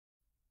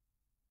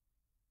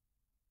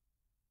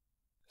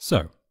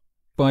So,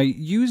 by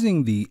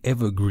using the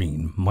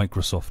evergreen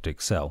Microsoft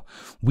Excel,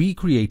 we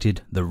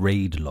created the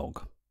RAIDD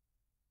log,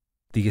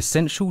 the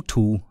essential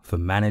tool for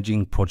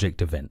managing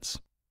project events.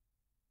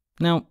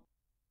 Now,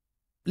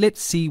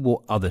 let's see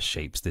what other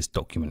shapes this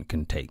document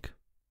can take.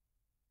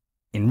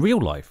 In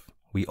real life,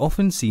 we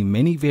often see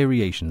many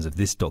variations of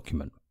this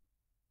document.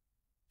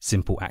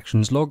 Simple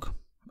actions log,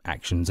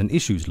 actions and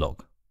issues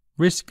log,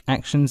 risk,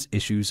 actions,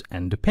 issues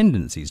and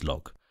dependencies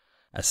log,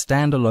 a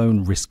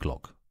standalone risk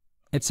log,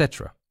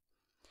 etc.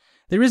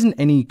 There isn't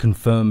any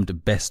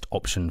confirmed best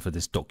option for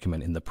this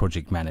document in the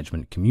project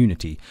management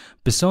community,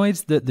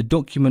 besides that the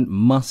document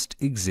must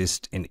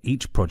exist in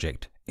each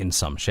project in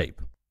some shape.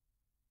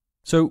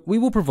 So we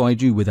will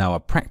provide you with our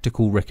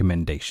practical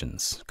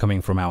recommendations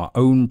coming from our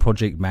own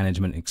project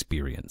management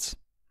experience.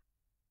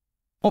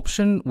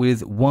 Option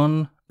with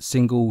one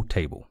single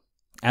table.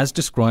 As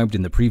described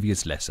in the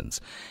previous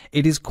lessons,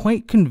 it is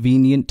quite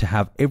convenient to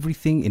have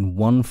everything in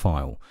one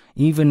file,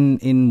 even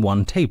in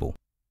one table.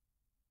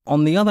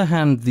 On the other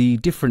hand, the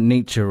different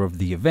nature of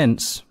the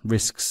events,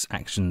 risks,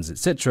 actions,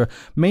 etc.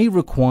 may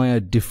require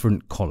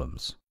different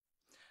columns.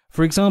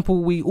 For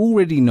example, we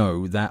already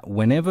know that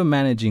whenever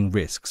managing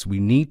risks, we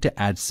need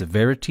to add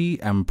severity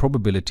and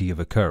probability of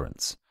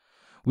occurrence.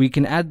 We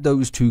can add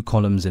those two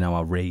columns in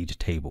our RAIDD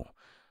table,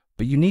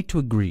 but you need to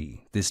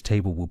agree this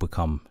table will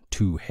become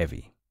too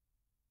heavy.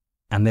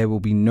 And there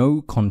will be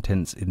no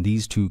contents in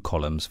these two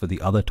columns for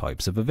the other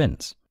types of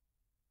events.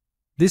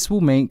 This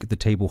will make the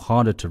table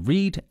harder to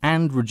read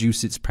and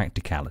reduce its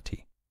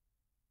practicality.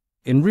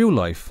 In real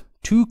life,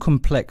 too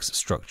complex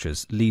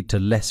structures lead to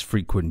less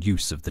frequent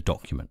use of the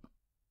document.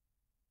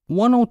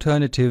 One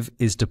alternative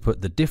is to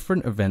put the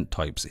different event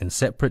types in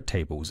separate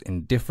tables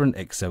in different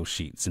Excel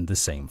sheets in the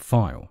same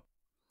file.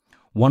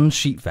 One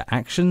sheet for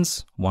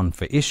actions, one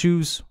for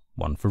issues,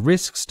 one for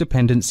risks,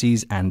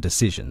 dependencies, and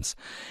decisions.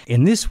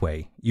 In this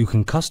way, you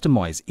can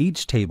customize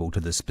each table to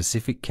the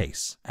specific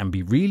case and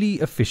be really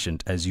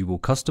efficient as you will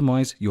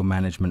customize your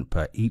management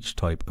per each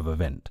type of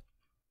event.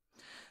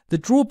 The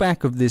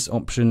drawback of this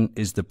option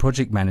is the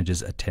project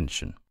manager's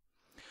attention.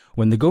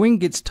 When the going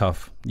gets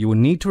tough, you will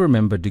need to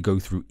remember to go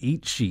through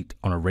each sheet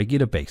on a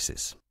regular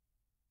basis.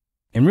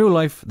 In real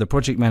life, the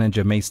project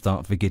manager may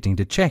start forgetting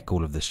to check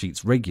all of the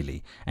sheets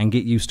regularly and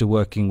get used to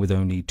working with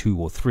only 2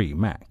 or 3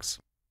 max.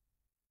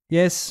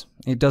 Yes,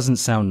 it doesn't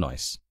sound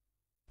nice,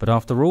 but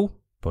after all,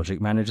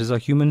 project managers are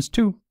humans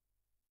too.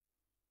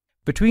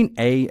 Between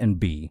A and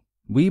B,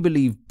 we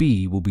believe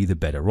B will be the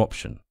better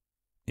option.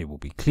 It will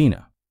be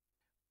cleaner.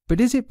 But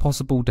is it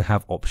possible to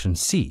have option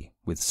C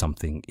with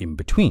something in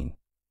between?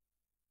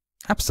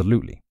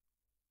 Absolutely.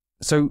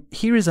 So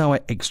here is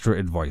our extra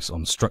advice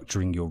on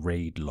structuring your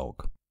RAIDD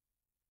log.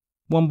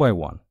 One by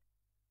one.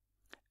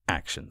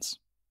 Actions.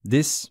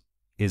 This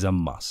is a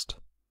must.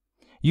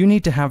 You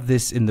need to have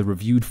this in the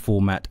reviewed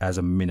format as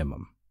a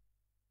minimum.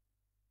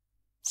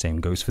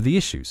 Same goes for the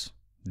issues.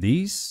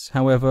 These,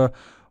 however,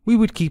 we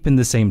would keep in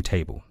the same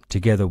table,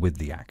 together with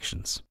the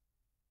actions.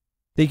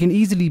 They can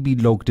easily be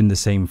logged in the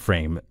same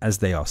frame as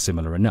they are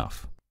similar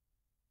enough.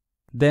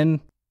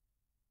 Then,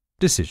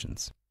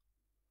 decisions.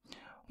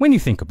 When you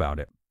think about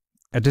it,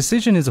 a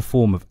decision is a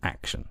form of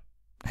action.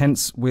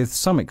 Hence, with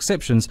some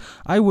exceptions,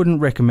 I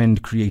wouldn't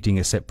recommend creating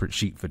a separate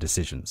sheet for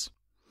decisions.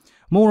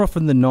 More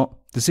often than not,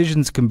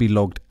 decisions can be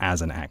logged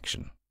as an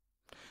action.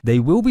 They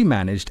will be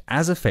managed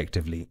as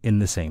effectively in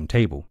the same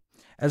table,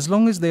 as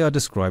long as they are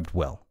described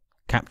well,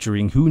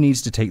 capturing who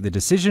needs to take the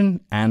decision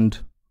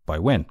and by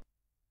when.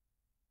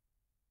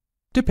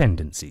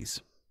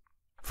 Dependencies.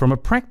 From a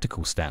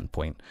practical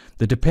standpoint,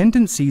 the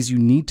dependencies you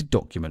need to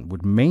document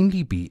would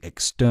mainly be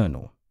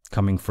external,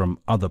 coming from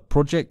other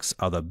projects,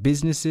 other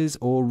businesses,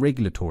 or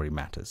regulatory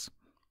matters.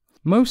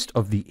 Most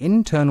of the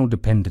internal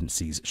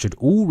dependencies should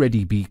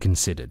already be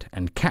considered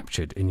and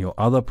captured in your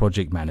other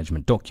project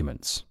management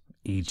documents,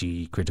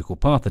 e.g. critical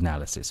path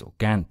analysis or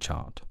Gantt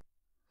chart.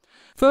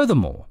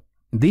 Furthermore,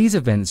 these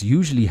events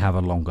usually have a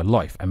longer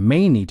life and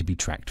may need to be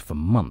tracked for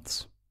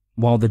months,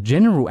 while the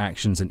general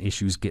actions and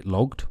issues get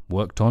logged,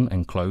 worked on,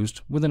 and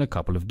closed within a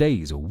couple of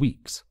days or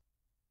weeks.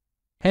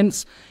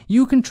 Hence,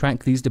 you can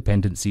track these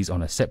dependencies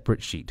on a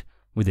separate sheet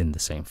within the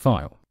same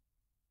file.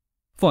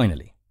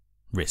 Finally,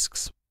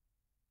 risks.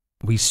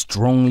 We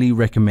strongly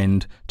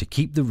recommend to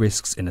keep the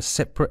risks in a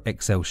separate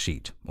Excel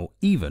sheet or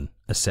even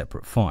a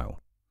separate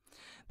file.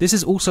 This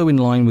is also in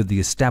line with the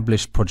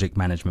established project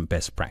management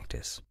best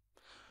practice.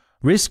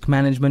 Risk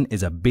management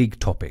is a big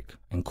topic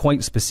and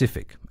quite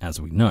specific, as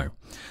we know,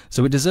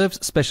 so it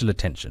deserves special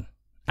attention.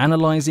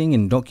 Analyzing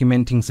and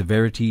documenting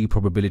severity,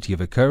 probability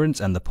of occurrence,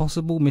 and the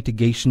possible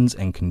mitigations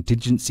and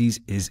contingencies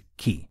is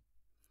key.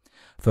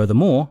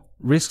 Furthermore,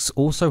 risks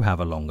also have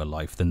a longer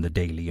life than the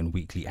daily and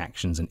weekly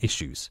actions and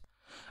issues.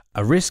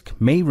 A risk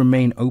may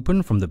remain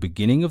open from the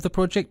beginning of the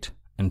project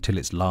until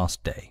its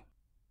last day.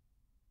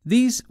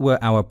 These were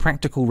our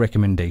practical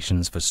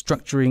recommendations for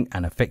structuring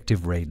an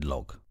effective RAIDD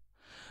log.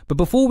 But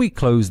before we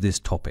close this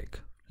topic,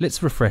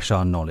 let's refresh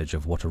our knowledge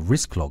of what a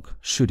risk log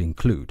should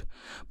include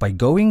by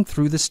going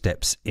through the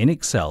steps in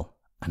Excel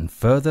and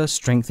further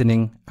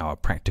strengthening our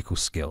practical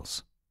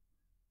skills.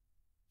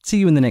 See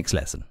you in the next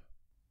lesson.